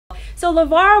So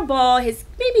Lavar Ball is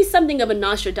maybe something of a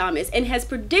Nostradamus and has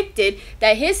predicted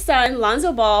that his son,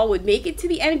 Lonzo Ball, would make it to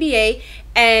the NBA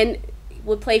and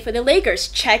would play for the Lakers.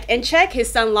 Check and check.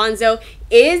 His son Lonzo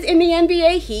is in the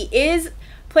NBA. He is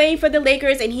playing for the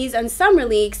Lakers, and he's on Summer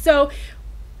League. So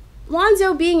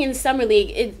Lonzo being in Summer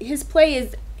League, his play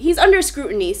is, he's under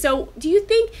scrutiny. So do you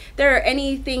think there's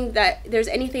anything that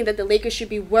the Lakers should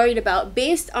be worried about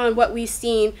based on what we've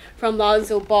seen from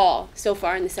Lonzo Ball so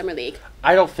far in the Summer League?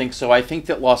 I don't think so. I think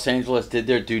that Los Angeles did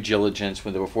their due diligence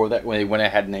when they went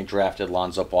ahead and they drafted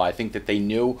Lonzo Ball. I think that they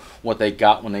knew what they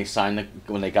got when they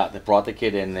brought the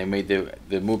kid in and they made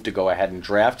the move to go ahead and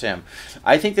draft him.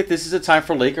 I think that this is a time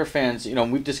for Laker fans,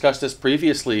 and we've discussed this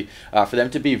previously, for them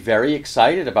to be very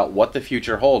excited about what the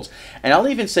future holds. And I'll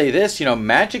even say this,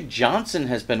 Magic Johnson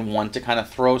has been one to kind of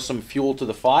throw some fuel to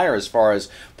the fire as far as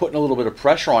putting a little bit of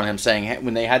pressure on him, saying, hey,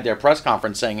 when they had their press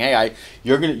conference, saying, hey,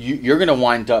 you're gonna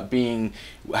wind up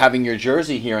having your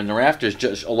jersey here in the rafters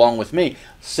just along with me.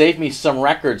 Save me some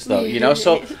records, though,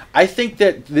 So I think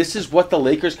that this is what the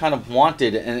Lakers kind of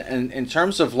wanted. And in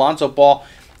terms of Lonzo Ball,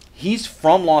 he's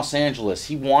from Los Angeles.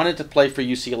 He wanted to play for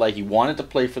UCLA. He wanted to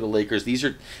play for the Lakers.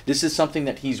 This is something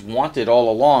that he's wanted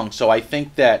all along. So I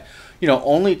think that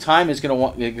only time is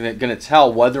going to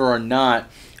tell whether or not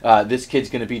this kid's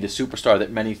going to be the superstar that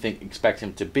many expect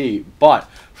him to be. But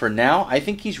for now, I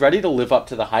think he's ready to live up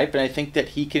to the hype, and I think that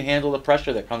he can handle the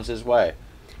pressure that comes his way.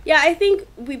 Yeah, I think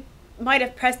we might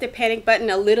have pressed the panic button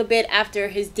a little bit after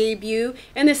his debut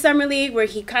in the Summer League, where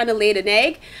he kind of laid an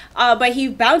egg. But he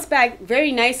bounced back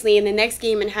very nicely in the next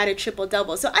game and had a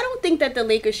triple-double. So I don't think that the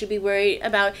Lakers should be worried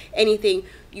about anything.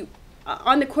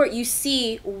 On the court, you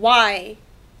see why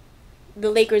the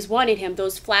Lakers wanted him,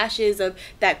 those flashes of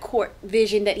that court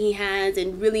vision that he has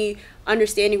and really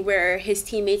understanding where his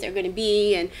teammates are going to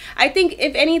be. And I think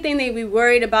if anything, they'd be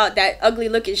worried about that ugly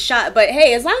looking shot. But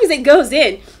hey, as long as it goes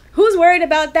in, who's worried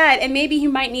about that? And maybe he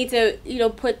might need to,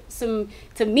 put some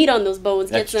meat on those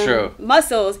bones, get some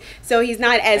muscles, so he's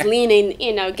not as lean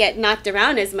and, get knocked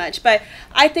around as much. But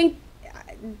I think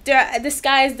the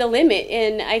sky's the limit.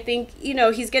 And I think,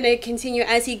 he's going to continue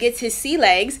as he gets his sea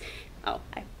legs. Oh,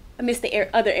 I missed the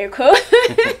other air quote.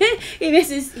 he gets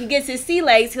his sea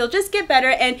legs. He'll just get better.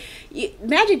 And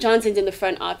Magic Johnson's in the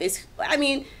front office. I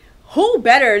mean, who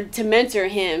better to mentor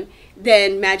him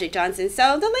than Magic Johnson?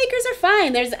 So the Lakers are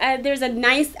fine. There's a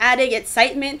nice added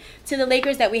excitement to the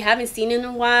Lakers that we haven't seen in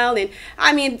a while. And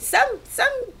I mean,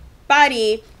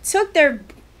 somebody took their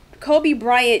Kobe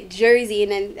Bryant jersey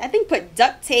and then I think put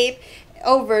duct tape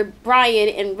over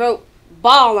Bryant and wrote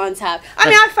Ball on top. I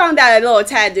mean, I found that a little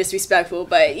tad disrespectful,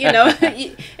 but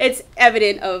it's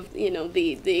evident of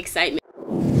the excitement.